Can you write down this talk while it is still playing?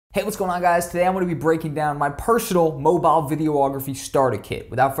Hey, what's going on, guys? Today I'm going to be breaking down my personal mobile videography starter kit.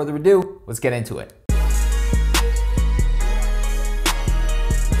 Without further ado, let's get into it.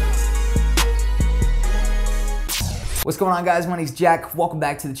 What's going on, guys? My name's Jack. Welcome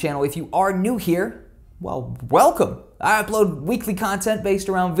back to the channel. If you are new here, well, welcome. I upload weekly content based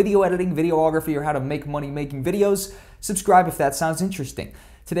around video editing, videography, or how to make money making videos. Subscribe if that sounds interesting.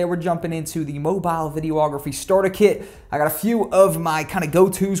 Today we're jumping into the mobile videography starter kit. I got a few of my kind of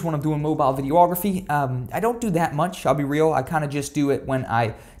go-tos when I'm doing mobile videography. I don't do that much, I'll be real. I kind of just do it when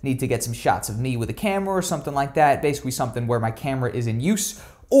I need to get some shots of me with a camera or something like that. Basically something where my camera is in use,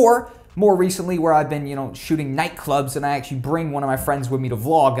 or more recently where I've been, shooting nightclubs and I actually bring one of my friends with me to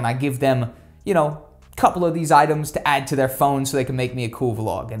vlog and I give them, a couple of these items to add to their phone so they can make me a cool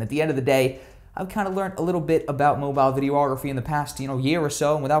vlog. And at the end of the day, I've kind of learned a little bit about mobile videography in the past, year or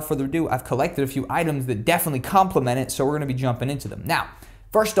so, and without further ado, I've collected a few items that definitely complement it, so we're going to be jumping into them. Now,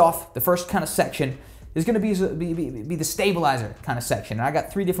 first off, the first kind of section is going to be the stabilizer kind of section, and I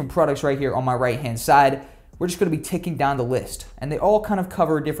got 3 different products right here on my right-hand side. We're just going to be ticking down the list, and they all kind of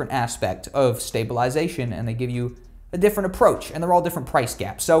cover a different aspect of stabilization, and they give you a different approach, and they're all different price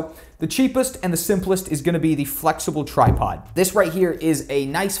gaps. So the cheapest and the simplest is going to be the flexible tripod. This right here is a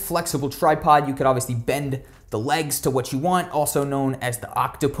nice flexible tripod. You could obviously bend the legs to what you want, also known as the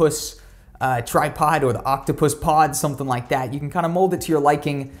octopus tripod or the octopus pod, something like that. You can kind of mold it to your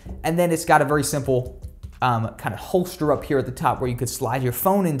liking, and then it's got a very simple kind of holster up here at the top where you could slide your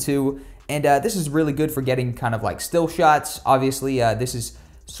phone into, and this is really good for getting kind of like still shots. Obviously, this is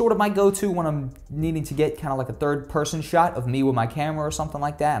sort of my go-to when I'm needing to get kind of like a third-person shot of me with my camera or something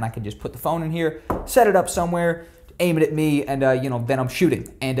like that, and I can just put the phone in here, set it up somewhere, aim it at me, and then I'm shooting.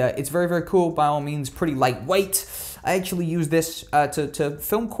 And it's very, very cool. By all means, pretty lightweight. I actually use this to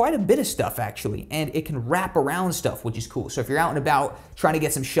film quite a bit of stuff, actually, and it can wrap around stuff, which is cool. So if you're out and about trying to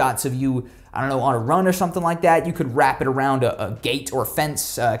get some shots of you, I don't know, on a run or something like that, you could wrap it around a gate or a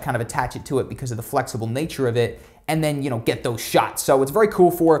fence, kind of attach it to it because of the flexible nature of it, and then, get those shots. So it's very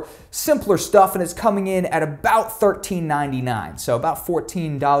cool for simpler stuff, and it's coming in at about $13.99. So about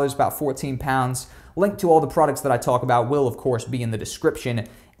 $14, about 14 pounds. Link to all the products that I talk about will, of course, be in the description.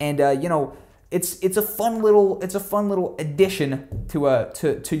 And, it's a fun little addition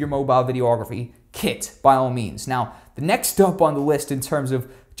to your mobile videography kit, by all means. Now, the next up on the list in terms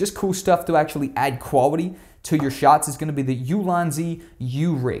of just cool stuff to actually add quality to your shots is going to be the Ulanzi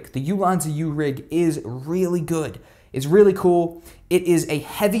U-Rig. The Ulanzi U-Rig is really good. It's really cool. It is a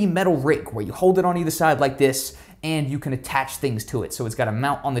heavy metal rig where you hold it on either side like this and you can attach things to it. So it's got a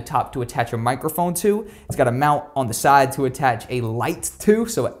mount on the top to attach a microphone to. It's got a mount on the side to attach a light to,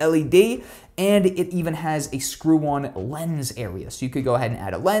 so a LED, and it even has a screw-on lens area. So you could go ahead and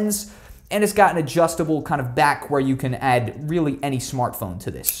add a lens, and it's got an adjustable kind of back where you can add really any smartphone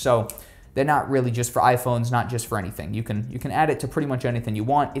to this. So they're not really just for iPhones, not just for anything. You can add it to pretty much anything you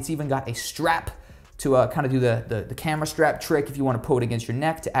want. It's even got a strap to kind of do the camera strap trick if you want to pull it against your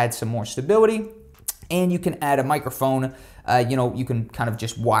neck to add some more stability. And you can add a microphone. You can kind of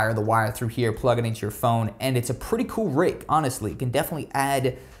just wire the wire through here, plug it into your phone, and it's a pretty cool rig, honestly. It can definitely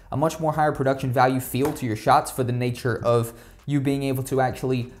add a much more higher production value feel to your shots for the nature of you being able to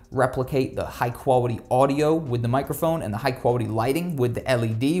actually replicate the high quality audio with the microphone and the high quality lighting with the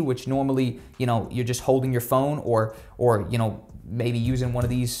LED, which normally, you're just holding your phone or maybe using one of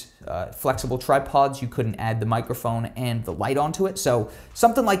these flexible tripods, you couldn't add the microphone and the light onto it. So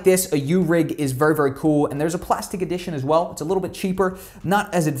something like this, a U-Rig, is very, very cool. And there's a plastic edition as well. It's a little bit cheaper,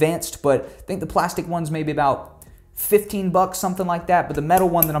 not as advanced, but I think the plastic one's maybe about 15 bucks, something like that. But the metal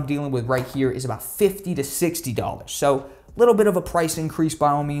one that I'm dealing with right here is about $50 to $60. So a little bit of a price increase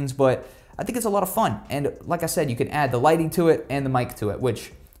by all means, but I think it's a lot of fun. And like I said, you can add the lighting to it and the mic to it,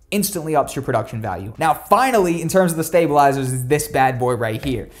 which instantly ups your production value. Now, finally, in terms of the stabilizers, is this bad boy right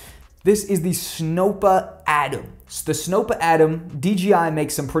here. This is the Snopa Atom. The Snopa Atom, DJI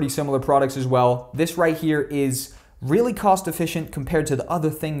makes some pretty similar products as well. This right here is really cost efficient compared to the other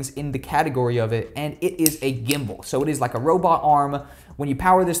things in the category of it, and it is a gimbal. So it is like a robot arm. When you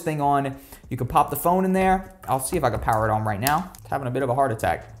power this thing on, you can pop the phone in there. I'll see if I can power it on right now. It's having a bit of a heart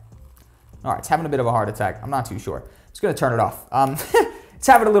attack. All right, it's having a bit of a heart attack. I'm not too sure. I'm just gonna turn it off. It's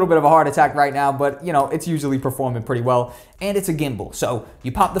having a little bit of a heart attack right now, but it's usually performing pretty well. And it's a gimbal. So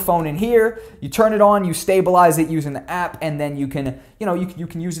you pop the phone in here, you turn it on, you stabilize it using the app, and then you can, you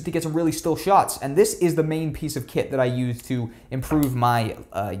can use it to get some really still shots. And this is the main piece of kit that I use to improve my,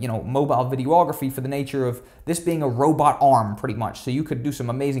 mobile videography for the nature of this being a robot arm pretty much. So you could do some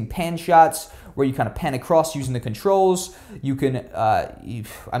amazing pan shots where you kind of pan across using the controls. You can,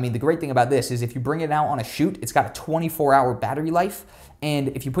 the great thing about this is if you bring it out on a shoot, it's got a 24-hour battery life. And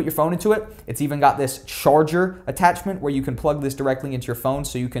if you put your phone into it, it's even got this charger attachment where you can plug this directly into your phone,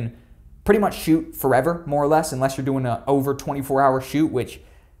 so you can pretty much shoot forever, more or less, unless you're doing an over 24-hour shoot, which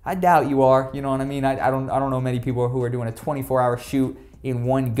I doubt you are. You know what I mean? I don't know many people who are doing a 24-hour shoot in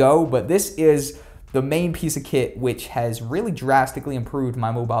one go, but this is the main piece of kit which has really drastically improved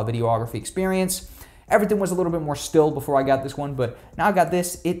my mobile videography experience. Everything was a little bit more still before I got this one, but now I got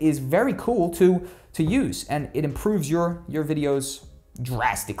this. It is very cool to use, and it improves your videos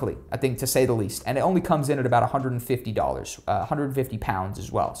drastically, I think, to say the least. And it only comes in at about $150, 150 pounds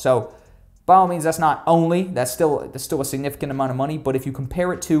as well. So by all means, that's still a significant amount of money, but if you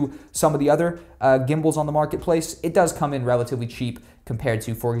compare it to some of the other gimbals on the marketplace, it does come in relatively cheap compared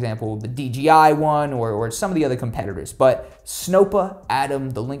to, for example, the DJI one or some of the other competitors. But Snopa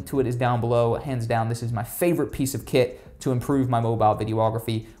Atom, the link to it is down below. Hands down, this is my favorite piece of kit to improve my mobile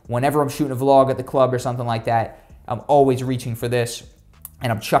videography. Whenever I'm shooting a vlog at the club or something like that, I'm always reaching for this,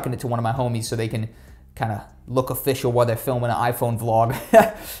 and I'm chucking it to one of my homies so they can kind of look official while they're filming an iPhone vlog.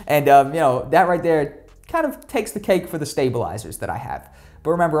 And you know, that right there kind of takes the cake for the stabilizers that I have.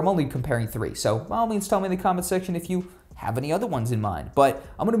 But remember, I'm only comparing 3, so by all means, tell me in the comment section if you have any other ones in mind. But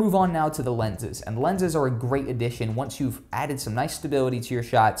I'm going to move on now to the lenses, and lenses are a great addition once you've added some nice stability to your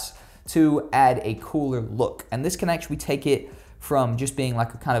shots to add a cooler look. And this can actually take it from just being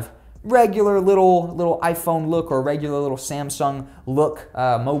like a kind of regular little iPhone look or regular little Samsung look,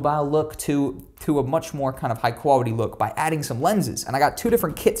 mobile look, to a much more kind of high quality look by adding some lenses. And I got 2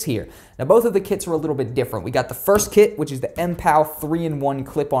 different kits here. Now both of the kits are a little bit different. We got the first kit, which is the MPOW 3-in-1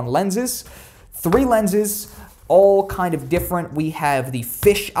 clip-on lenses. 3 lenses, all kind of different. We have the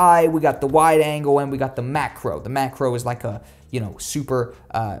fisheye, we got the wide angle, and we got the macro. The macro is like a, you know, super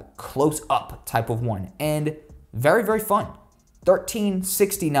close up type of one, and very, very fun.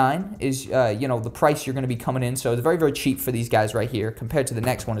 $13.69 is, you know, the price you're going to be coming in. So it's very, very cheap for these guys right here compared to the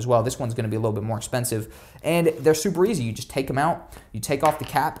next one as well. This one's going to be a little bit more expensive, and they're super easy. You just take them out, you take off the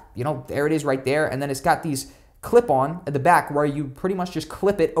cap, you know, there it is right there. And then it's got these clip-on at the back where you pretty much just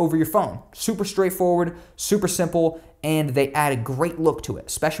clip it over your phone. Super straightforward, super simple, and they add a great look to it,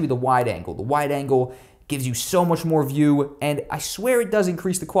 especially the wide angle. The wide angle gives you so much more view, and I swear it does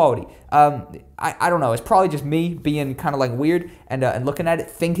increase the quality. I don't know, it's probably just me being kind of like weird and looking at it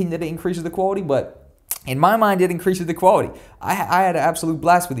thinking that it increases the quality, but in my mind it increases the quality. I had an absolute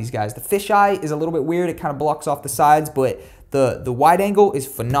blast with these guys. The fisheye is a little bit weird, it kind of blocks off the sides, but the wide angle is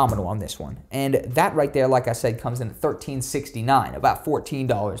phenomenal on this one. And that right there, like I said, comes in at $13.69, about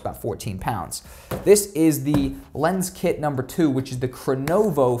 $14, about 14 pounds. This is the lens kit number 2, which is the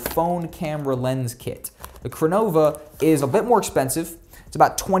Chronovo phone camera lens kit. The Chronova is a bit more expensive. It's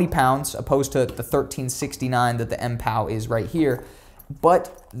about 20 pounds opposed to the $13.69 that the MPOW is right here.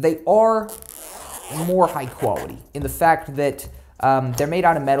 But they are more high quality in the fact that they're made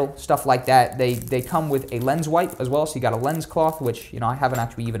out of metal, stuff like that. They come with a lens wipe as well, so you got a lens cloth, which, you know, I haven't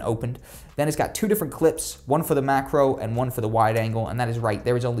actually even opened. Then it's got 2 different clips, one for the macro and one for the wide angle, and that is right,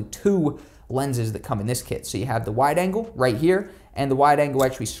 there is only 2 lenses that come in this kit. So you have the wide angle right here, and the wide angle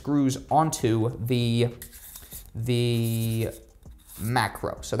actually screws onto the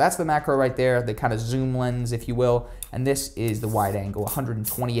macro. So that's the macro right there, the kind of zoom lens, if you will, and this is the wide angle,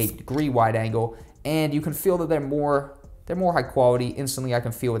 128-degree wide angle, and you can feel that they're more high quality. Instantly, I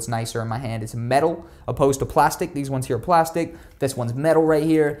can feel it's nicer in my hand. It's metal opposed to plastic. These ones here are plastic. This one's metal right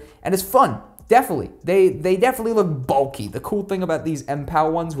here, and it's fun. Definitely, they definitely look bulky. The cool thing about these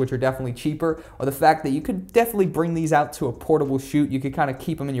MPOW ones, which are definitely cheaper, are the fact that you could definitely bring these out to a portable shoot. You could kind of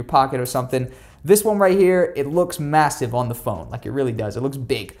keep them in your pocket or something. This one right here, it looks massive on the phone, like it really does. It looks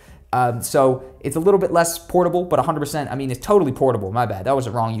big. So it's a little bit less portable, but 100%, I mean, it's totally portable. My bad, that was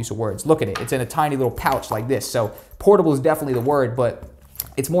a wrong use of words. Look at it, it's in a tiny little pouch like this. So portable is definitely the word, but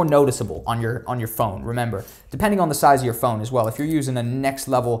it's more noticeable on your phone. Remember, depending on the size of your phone as well. If you're using a next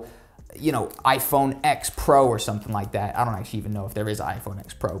level, you know, iPhone X Pro or something like that. I don't actually even know if there is an iPhone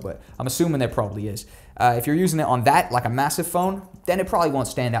X Pro, but I'm assuming there probably is. If you're using it on that, like a massive phone, then it probably won't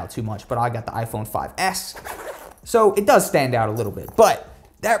stand out too much, but I got the iPhone 5S, so it does stand out a little bit. But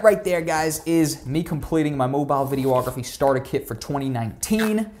that right there, guys, is me completing my mobile videography starter kit for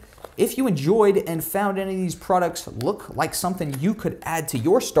 2019. If you enjoyed and found any of these products look like something you could add to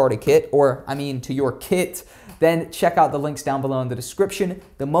your starter kit, or I mean to your kit, then check out the links down below in the description.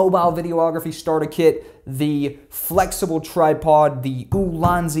 The mobile videography starter kit, the flexible tripod, the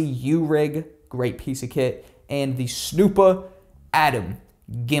Ulanzi U-Rig, great piece of kit, and the Snopa Atom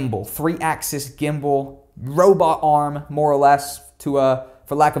gimbal, 3-axis gimbal, robot arm, more or less, for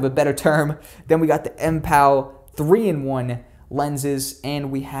lack of a better term. Then we got the MPOW 3-in-1 lenses,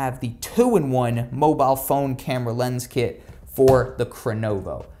 and we have the 2-in-1 mobile phone camera lens kit for the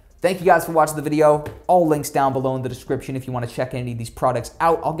Chronovo. Thank you guys for watching the video. All links down below in the description if you want to check any of these products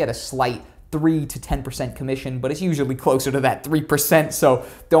out. I'll get a slight 3 to 10% commission, but it's usually closer to that 3%, so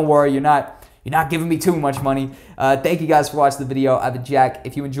don't worry, you're not giving me too much money. Thank you guys for watching the video. I've been Jack.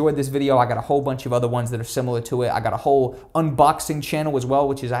 If you enjoyed this video, I got a whole bunch of other ones that are similar to it. I got a whole unboxing channel as well,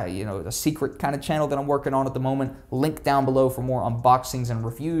 which is a secret kind of channel that I'm working on at the moment. Link down below for more unboxings and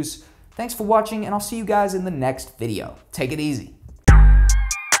reviews. Thanks for watching, and I'll see you guys in the next video. Take it easy.